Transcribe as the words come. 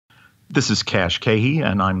This is Keahey,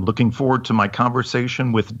 and I'm looking forward to my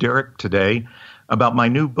conversation with Derek today about my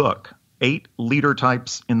new book, 8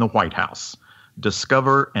 LeaderTypes in the White House.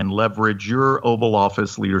 Discover and leverage your Oval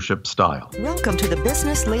Office leadership style. Welcome to the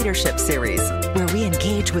Business Leadership Series, where we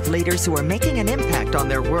engage with leaders who are making an impact on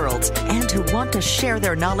their worlds and who want to share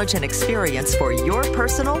their knowledge and experience for your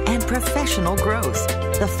personal and professional growth.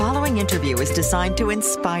 The following interview is designed to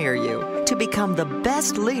inspire you to become the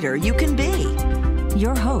best leader you can be.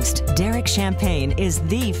 Your host, Derek Champagne, is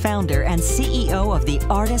the founder and CEO of The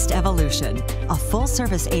Artist Evolution, a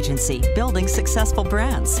full-service agency building successful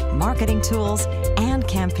brands, marketing tools, and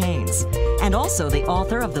campaigns, and also the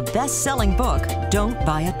author of the best-selling book, Don't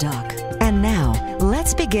Buy a Duck. And now,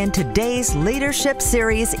 let's begin today's Leadership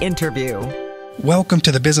Series interview. Welcome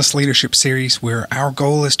to the Business Leadership Series, where our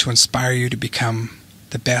goal is to inspire you to become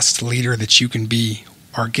the best leader that you can be.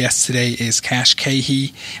 Our guest today is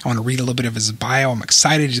Keahey. I want to read a little bit of his bio. I'm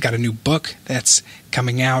excited. He's got a new book that's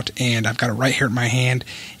coming out, and I've got it right here in my hand,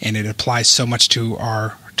 and it applies so much to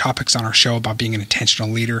our topics on our show about being an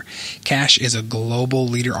intentional leader. Cash is a global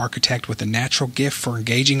leader architect with a natural gift for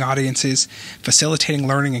engaging audiences, facilitating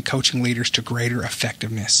learning, and coaching leaders to greater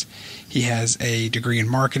effectiveness. He has a degree in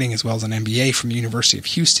marketing as well as an MBA from the University of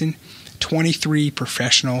Houston, 23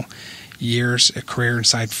 professional years, a career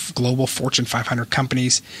inside global Fortune 500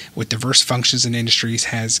 companies with diverse functions and industries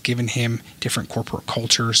has given him different corporate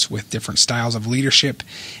cultures with different styles of leadership.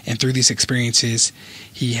 And through these experiences,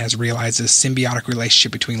 he has realized a symbiotic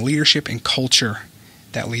relationship between leadership and culture,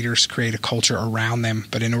 that leaders create a culture around them,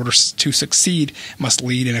 but in order to succeed, must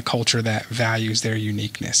lead in a culture that values their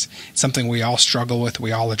uniqueness. It's something we all struggle with,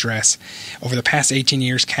 we all address. Over the past 18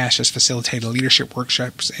 years, Cash has facilitated leadership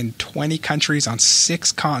workshops in 20 countries on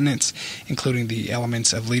 6 continents, including the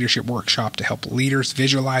Elements of Leadership Workshop to help leaders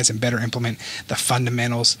visualize and better implement the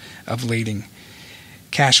fundamentals of leading.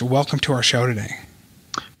 Cash, welcome to our show today.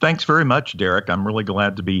 Thanks very much, Derek. I'm really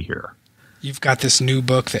glad to be here. You've got this new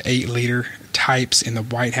book, The 8 Leader Types in the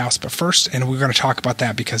White House. But first, and we're going to talk about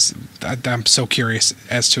that because I'm so curious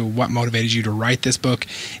as to what motivated you to write this book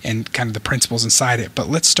and kind of the principles inside it. But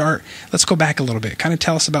let's go back a little bit. Kind of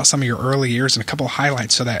tell us about some of your early years and a couple of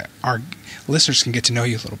highlights so that our listeners can get to know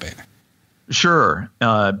you a little bit. Sure.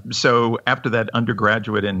 So after that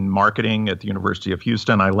undergraduate in marketing at the University of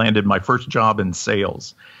Houston, I landed my first job in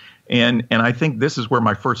sales. And I think this is where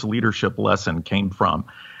my first leadership lesson came from.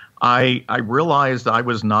 I realized I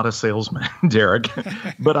was not a salesman, Derek,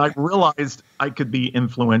 but I realized I could be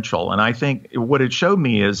influential. And I think what it showed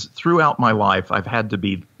me is throughout my life, I've had to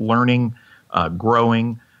be learning,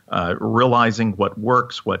 growing, realizing what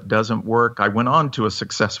works, what doesn't work. I went on to a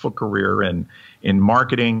successful career in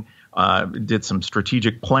marketing, did some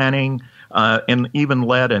strategic planning, and even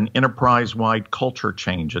led an enterprise-wide culture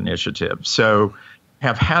change initiative. So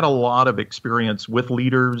have had a lot of experience with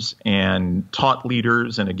leaders and taught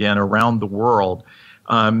leaders, and again, around the world.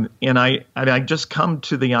 And I just come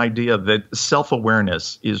to the idea that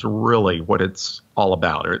self-awareness is really what it's all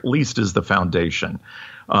about, or at least is the foundation.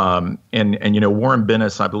 And Warren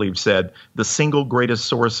Bennis, I believe, said the single greatest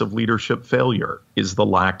source of leadership failure is the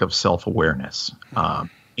lack of self-awareness.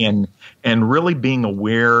 And really being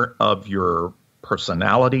aware of your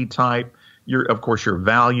personality type, of course, your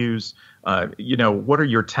values. What are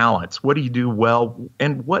your talents? What do you do well?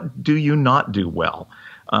 And what do you not do well?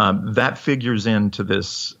 That figures into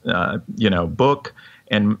this, book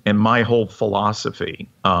and my whole philosophy.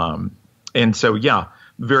 And so, yeah,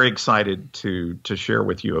 very excited to share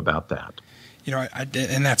with you about that.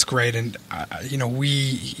 And that's great. And,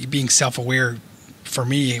 we being self-aware, for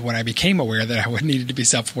me, when I became aware that I needed to be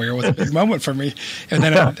self-aware, was a big moment for me. And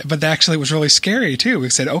then, but actually, it was really scary too. We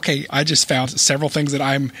said, "Okay, I just found several things that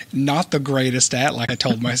I'm not the greatest at," like I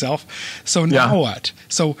told myself. So now what?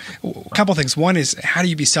 So a couple of things. One is, how do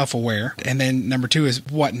you be self-aware? And then number 2 is,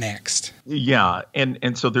 what next? Yeah,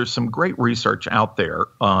 and so there's some great research out there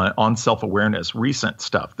on self-awareness, recent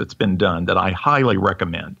stuff that's been done that I highly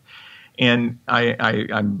recommend. And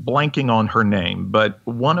I'm blanking on her name, but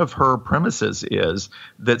one of her premises is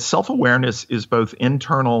that self-awareness is both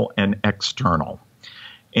internal and external.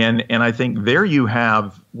 And I think there you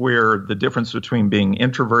have where the difference between being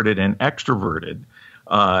introverted and extroverted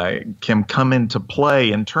can come into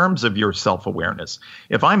play in terms of your self-awareness.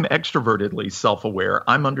 If I'm extrovertedly self-aware,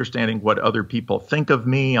 I'm understanding what other people think of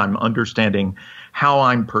me. I'm understanding how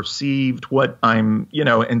I'm perceived, what I'm,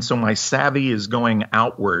 and so my savvy is going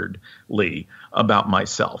outwardly about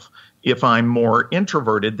myself. If I'm more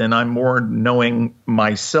introverted, then I'm more knowing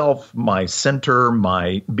myself, my center,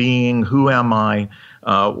 my being, who am I,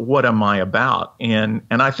 what am I about? And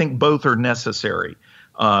I think both are necessary.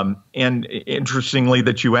 And interestingly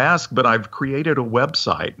that you asked, but I've created a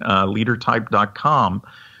website, LeaderType.com,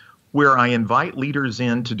 where I invite leaders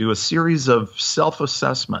in to do a series of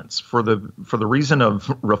self-assessments for the reason of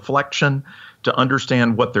reflection, to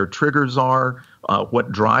understand what their triggers are,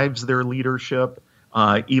 what drives their leadership,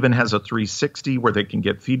 even has a 360 where they can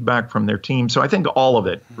get feedback from their team. So I think all of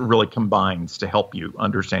it really combines to help you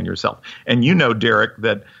understand yourself. And you know, Derek,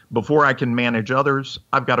 that before I can manage others,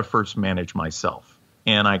 I've got to first manage myself.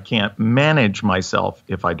 And I can't manage myself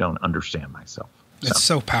if I don't understand myself. It's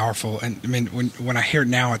so powerful. And I mean, when I hear it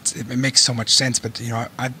now, it makes so much sense. But, you know,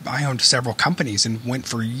 I owned several companies and went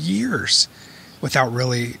for years without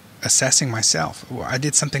really assessing myself. I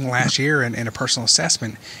did something last year in a personal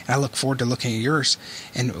assessment, and I look forward to looking at yours.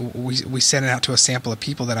 And we sent it out to a sample of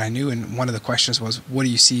people that I knew, and one of the questions was, what do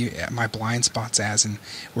you see my blind spots as, and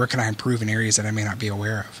where can I improve in areas that I may not be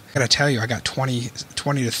aware of? I got to tell you, I got 20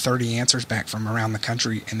 to 30 answers back from around the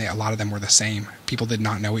country, and a lot of them were the same. People did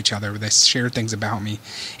not know each other. They shared things about me,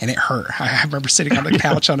 and it hurt. I remember sitting on the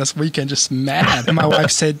couch on this weekend just mad, and my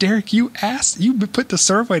wife said, Derek, you put the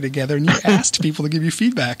survey together, and you asked people to give you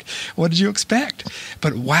feedback. What did you expect?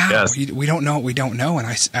 But wow, yes. We don't know what we don't know. And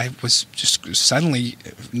I was just suddenly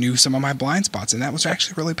knew some of my blind spots. And that was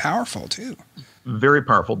actually really powerful too. Very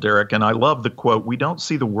powerful, Derek. And I love the quote, we don't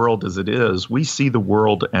see the world as it is. We see the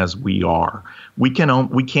world as we are. We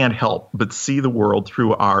can't help but see the world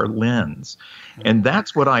through our lens. And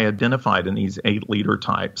that's what I identified in these 8 leader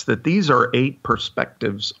types, that these are 8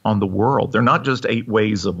 perspectives on the world. They're not just 8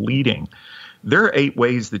 ways of leading. They're 8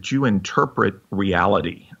 ways that you interpret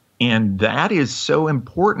reality. And that is so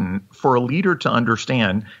important for a leader to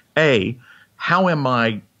understand, A, how am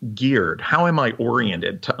I geared? How am I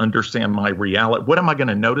oriented to understand my reality? What am I going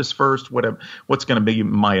to notice first? What's going to be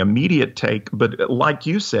my immediate take? But like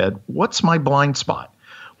you said, what's my blind spot?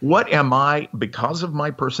 What am I, because of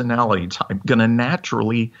my personality type, going to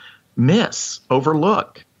naturally miss,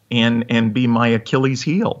 overlook, and be my Achilles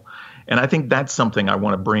heel? And I think that's something I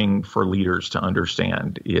want to bring for leaders to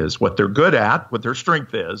understand, is what they're good at, what their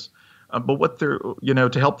strength is, but what they're,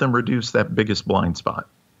 to help them reduce that biggest blind spot.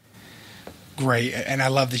 Great. And I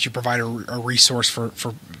love that you provide a resource for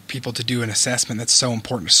people to do an assessment. That's so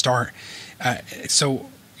important to start. So,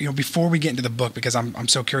 before we get into the book, because I'm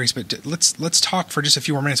so curious, but let's talk for just a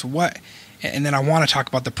few more minutes. And then I want to talk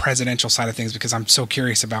about the presidential side of things, because I'm so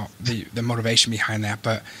curious about the motivation behind that.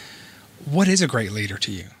 But what is a great leader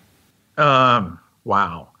to you?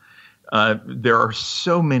 Wow. There are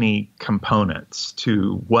so many components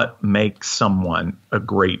to what makes someone a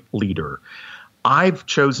great leader. I've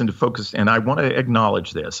chosen to focus, and I want to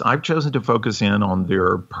acknowledge this, I've chosen to focus in on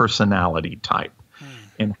their personality type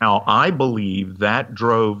and how I believe that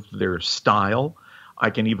drove their style. I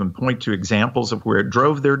can even point to examples of where it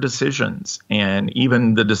drove their decisions, and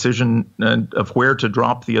even the decision of where to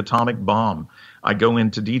drop the atomic bomb. I go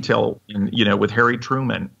into detail with Harry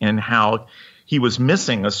Truman and how he was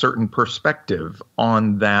missing a certain perspective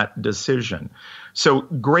on that decision. So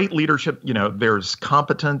great leadership, there's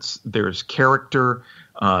competence, there's character,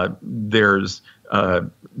 there's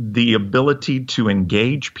the ability to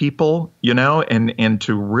engage people, and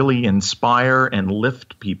to really inspire and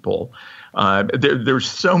lift people. There's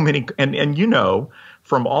so many, and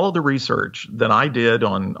from all of the research that I did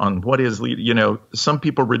on what is lead, some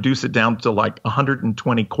people reduce it down to like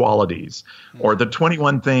 120 qualities or the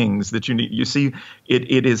 21 things that you need. You see,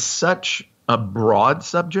 it is such a broad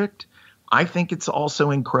subject. I think it's also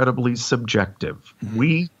incredibly subjective.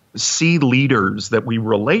 We see leaders that we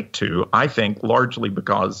relate to, I think, largely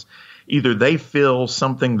because either they feel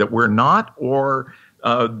something that we're not, or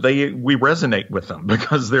we resonate with them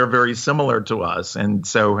because they're very similar to us. And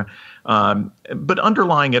so, but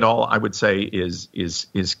underlying it all, I would say is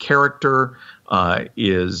character,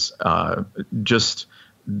 is just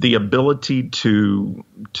the ability to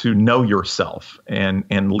know yourself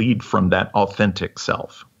and lead from that authentic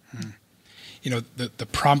self. The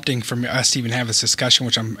prompting from us to even have this discussion,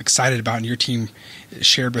 which I'm excited about, and your team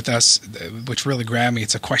shared with us, which really grabbed me.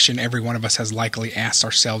 It's a question every one of us has likely asked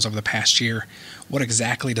ourselves over the past year. What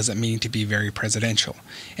exactly does it mean to be very presidential?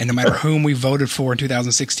 And no matter whom we voted for in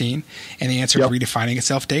 2016, and the answer is redefining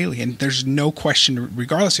itself daily. And there's no question,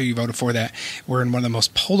 regardless of who you voted for, that we're in one of the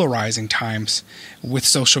most polarizing times with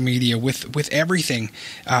social media, with everything,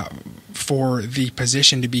 for the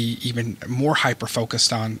position to be even more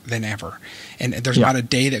hyper-focused on than ever. And there's not a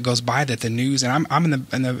day that goes by that the news, and I'm in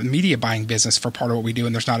the media buying business for part of what we do,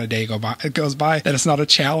 and there's not a day goes by that it's not a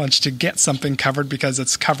challenge to get something covered because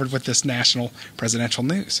it's covered with this national presidential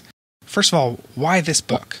news. First of all, why this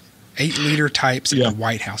book? 8 leader types in the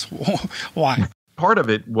White House. Why? part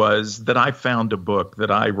of it was that I found a book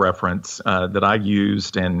that I reference, that I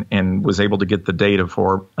used and was able to get the data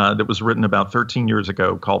for, that was written about 13 years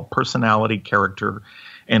ago, called Personality, Character,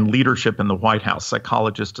 and Leadership in the White House.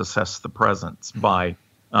 Psychologists Assess the Presence by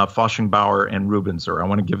Foshingbauer and Rubenzer. I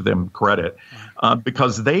want to give them credit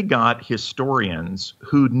because they got historians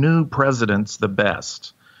who knew presidents the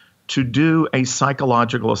best to do a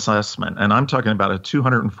psychological assessment. And I'm talking about a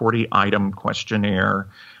 240-item questionnaire,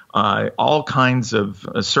 all kinds of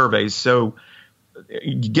surveys. So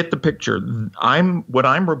you get the picture. What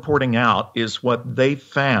I'm reporting out is what they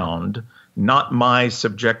found, not my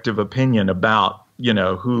subjective opinion about,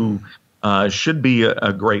 who should be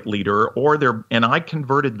a great leader, and I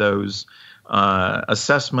converted those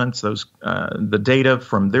assessments, the data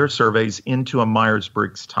from their surveys into a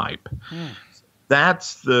Myers-Briggs type.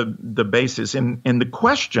 That's the basis. And the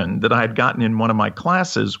question that I had gotten in one of my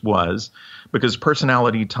classes was, because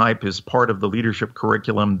personality type is part of the leadership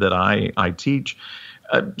curriculum that I teach.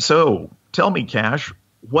 So tell me, Cash,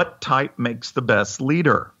 what type makes the best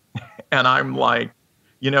leader? And I'm like,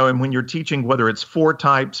 and when you're teaching, whether it's 4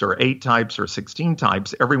 types or 8 types or 16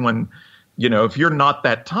 types, everyone, if you're not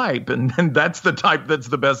that type and that's the type that's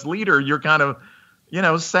the best leader, you're kind of,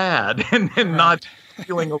 sad and right. Not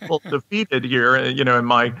feeling a little defeated here, in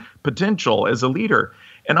my potential as a leader.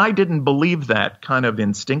 And I didn't believe that kind of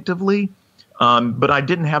instinctively, but I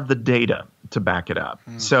didn't have the data to back it up.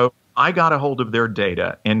 So I got a hold of their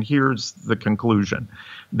data, and here's the conclusion,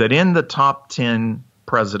 that in the top 10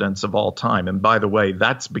 presidents of all time, and by the way,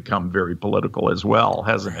 that's become very political as well,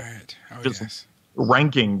 hasn't it? Yes.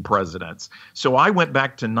 Ranking presidents. So I went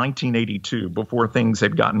back to 1982 before things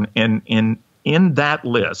had gotten, and in that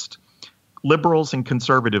list, liberals and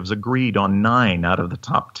conservatives agreed on 9 out of the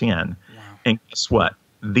top 10. Wow. And guess what?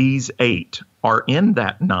 These 8 are in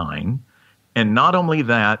that 9. And not only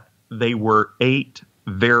that, they were 8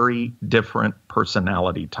 very different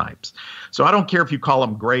personality types. So I don't care if you call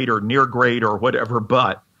them great or near great or whatever,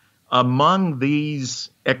 but among these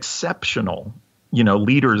exceptional,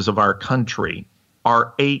 leaders of our country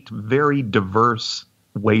are 8 very diverse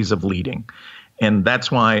ways of leading. And that's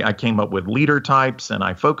why I came up with LeaderTypes, and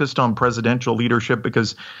I focused on presidential leadership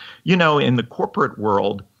because, in the corporate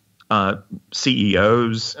world,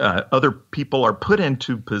 CEOs, other people are put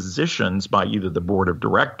into positions by either the board of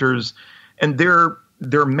directors, and they're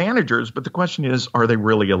managers. But the question is, are they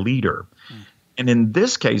really a leader? And in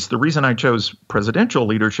this case, the reason I chose presidential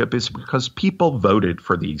leadership is because people voted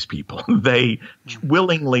for these people. They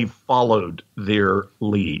willingly followed their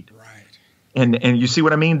lead. Right. And you see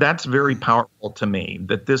what I mean? That's very powerful to me,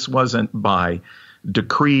 that this wasn't by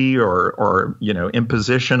decree or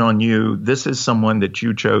imposition on you. This is someone that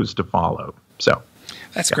you chose to follow. So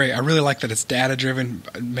that's great. I really like that it's data driven,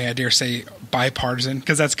 may I dare say bipartisan,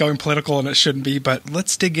 because that's going political and it shouldn't be. But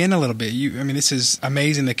let's dig in a little bit. This is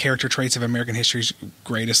amazing, the character traits of American history's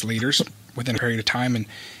greatest leaders within a period of time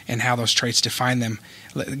and how those traits define them.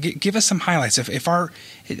 Give us some highlights.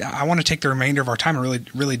 I want to take the remainder of our time and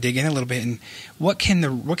really dig in a little bit. And what can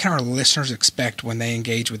our listeners expect when they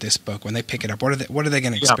engage with this book, when they pick it up? What are they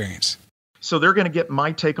going to experience? So they're going to get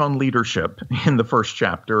my take on leadership in the first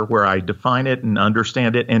chapter, where I define it and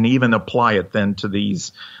understand it and even apply it then to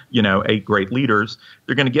these, 8 great leaders.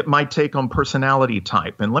 They're going to get my take on personality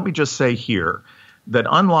type. And let me just say here that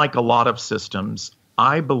unlike a lot of systems,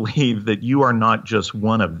 I believe that you are not just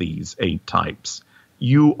one of these 8 types.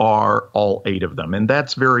 You are all 8 of them. And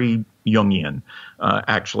that's very Jungian,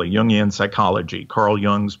 Jungian psychology, Carl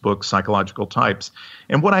Jung's book, Psychological Types.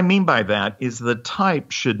 And what I mean by that is the type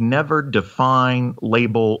should never define,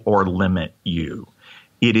 label, or limit you.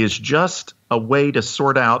 It is just a way to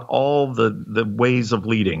sort out all the ways of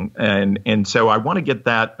leading. And so I want to get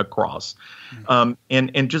that across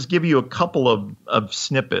and just give you a couple of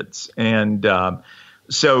snippets. And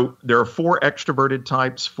so there are 4 extroverted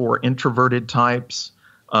types, 4 introverted types.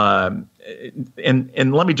 And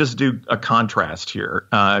let me just do a contrast here.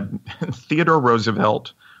 Theodore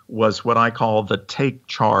Roosevelt was what I call the take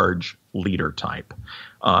charge leader type.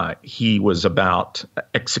 He was about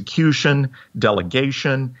execution,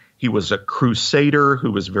 delegation. He was a crusader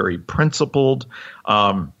who was very principled.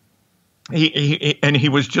 He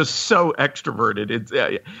was just so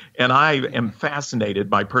extroverted. And I am fascinated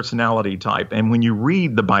by personality type. And when you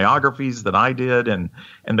read the biographies that I did and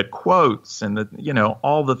the quotes and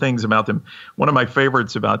all the things about them, one of my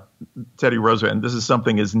favorites about Teddy Roosevelt, and this is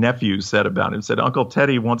something his nephew said about him, said, Uncle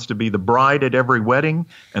Teddy wants to be the bride at every wedding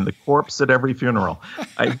and the corpse at every funeral.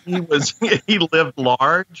 He lived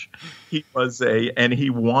large. He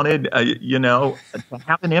wanted, to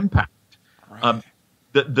have an impact. Right.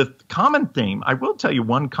 The common theme, I will tell you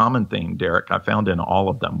one common theme, Derek, I found in all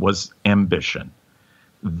of them was ambition.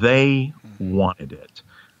 They wanted it.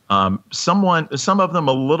 Some of them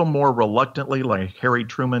a little more reluctantly, like Harry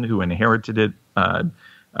Truman, who inherited it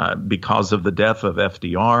because of the death of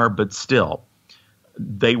FDR, but still,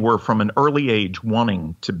 they were from an early age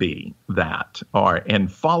wanting to be that,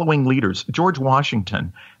 and following leaders. George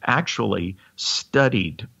Washington actually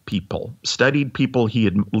studied people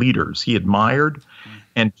leaders he admired,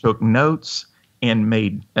 and took notes and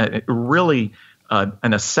made really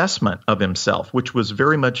an assessment of himself, which was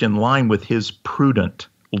very much in line with his prudent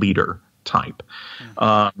leader type.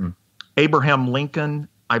 Abraham Lincoln,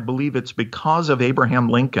 I believe it's because of Abraham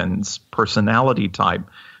Lincoln's personality type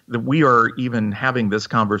that we are even having this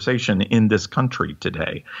conversation in this country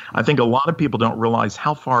today. I think a lot of people don't realize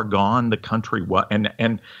how far gone the country was,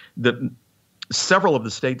 and several of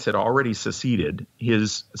the states had already seceded.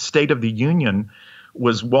 His State of the Union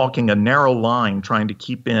was walking a narrow line trying to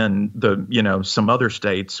keep in some other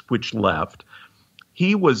states which left.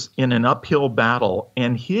 He was in an uphill battle,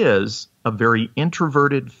 and a very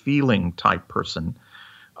introverted feeling type person.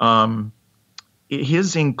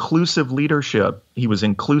 His inclusive leadership, he was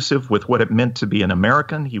inclusive with what it meant to be an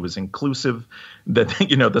American. He was inclusive that,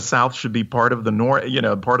 the South should be part of the North,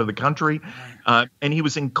 part of the country. And he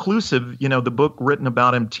was inclusive, the book written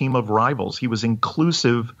about him, Team of Rivals. He was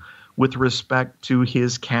inclusive with respect to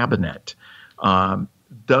his cabinet.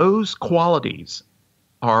 Those qualities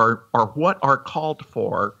are what are called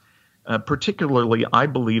for, particularly, I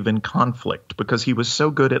believe, in conflict, because he was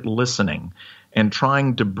so good at listening and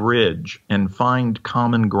trying to bridge and find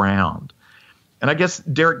common ground. And I guess,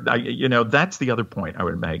 Derek, that's the other point I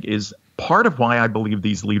would make, is part of why I believe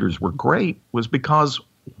these leaders were great was because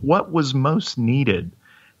what was most needed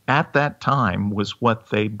at that time was what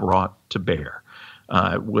they brought to bear,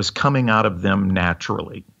 was coming out of them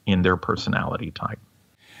naturally in their personality type.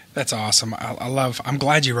 That's awesome. I'm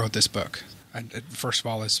glad you wrote this book. First of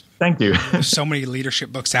all, thank you. There's so many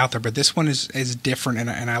leadership books out there, but this one is different,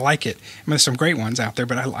 and I like it. I mean, there's some great ones out there,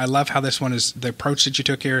 but I love how this one is, the approach that you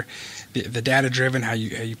took here, the data driven, how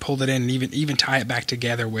you pulled it in, and even tie it back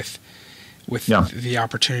together with the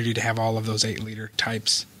opportunity to have all of those 8 leader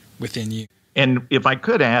types within you. And if I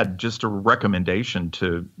could add just a recommendation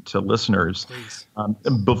to listeners,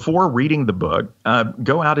 before reading the book,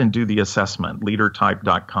 go out and do the assessment,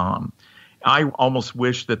 leadertype.com. I almost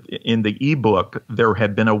wish that in the ebook there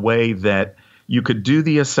had been a way that you could do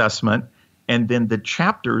the assessment, and then the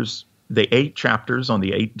chapters, the 8 chapters on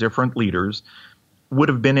the 8 different leaders, would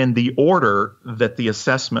have been in the order that the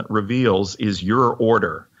assessment reveals is your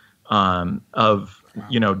order of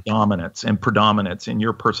dominance and predominance in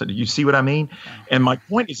your person. You see what I mean? And my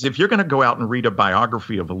point is, if you're going to go out and read a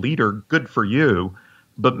biography of a leader, good for you.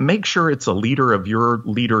 But make sure it's a leader of your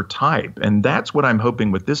leader type. And that's what I'm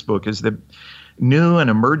hoping with this book, is that new and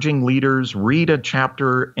emerging leaders read a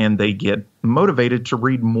chapter and they get motivated to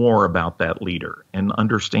read more about that leader and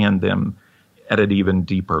understand them at an even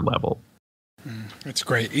deeper level. That's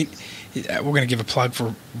great. We're going to give a plug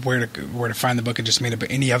for where to find the book in just a minute,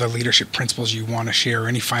 but any other leadership principles you want to share, or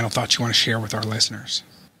any final thoughts you want to share with our listeners?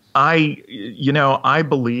 I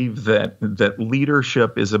believe that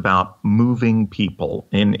leadership is about moving people,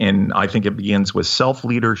 and I think it begins with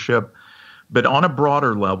self-leadership. But on a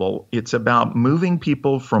broader level, it's about moving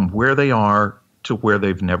people from where they are to where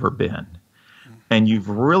they've never been. And you've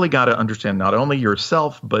really got to understand not only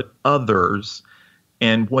yourself, but others,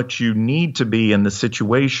 and what you need to be in the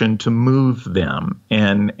situation to move them.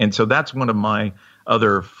 And so that's one of my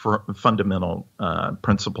other fundamental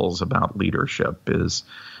principles about leadership, is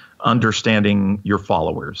understanding your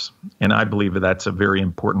followers. And I believe that that's a very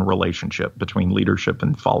important relationship between leadership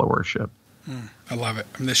and followership. I love it.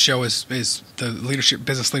 This show is the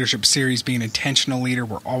business leadership series, being an intentional leader.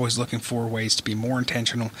 We're always looking for ways to be more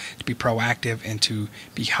intentional, to be proactive, and to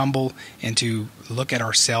be humble, and to look at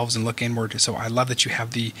ourselves and look inward. So I love that you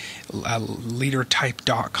have the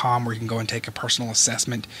LeaderType.com, where you can go and take a personal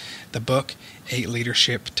assessment. The book, 8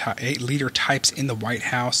 Leader Types in the White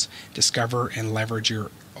House, discover and leverage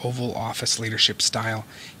your Oval Office leadership style.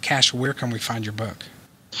 Cash, where can we find your book?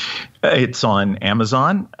 It's on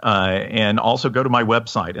Amazon, and also go to my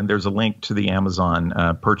website, and there's a link to the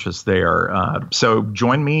Amazon purchase there. So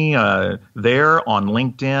join me there on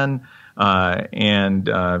LinkedIn.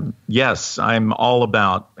 And yes, I'm all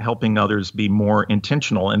about helping others be more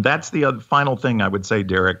intentional. And that's the other final thing I would say,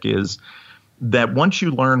 Derek, is that once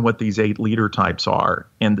you learn what these 8 leader types are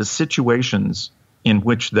and the situations in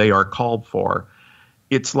which they are called for,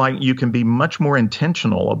 it's like you can be much more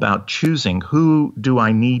intentional about choosing, who do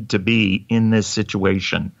I need to be in this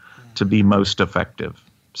situation to be most effective.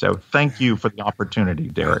 So thank you for the opportunity,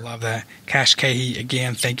 Derek. I love that. Cash Keahey,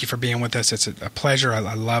 again, thank you for being with us. It's a pleasure.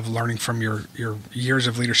 I love learning from your years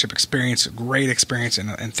of leadership experience, great experience,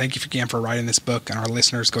 and thank you again for writing this book. And our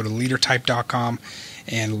listeners, go to LeaderType.com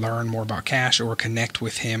and learn more about Cash or connect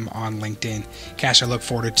with him on LinkedIn. Cash, I look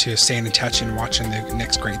forward to staying in touch and watching the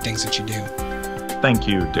next great things that you do. Thank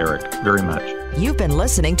you, Derek, very much. You've been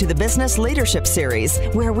listening to the Business Leadership Series,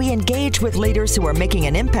 where we engage with leaders who are making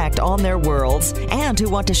an impact on their worlds and who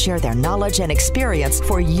want to share their knowledge and experience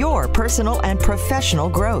for your personal and professional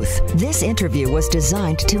growth. This interview was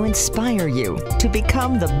designed to inspire you to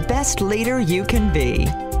become the best leader you can be.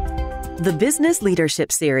 The Business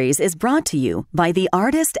Leadership Series is brought to you by The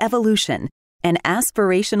Artist Evolution, an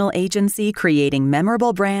aspirational agency creating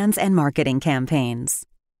memorable brands and marketing campaigns.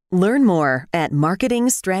 Learn more at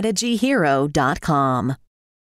marketingstrategyhero.com.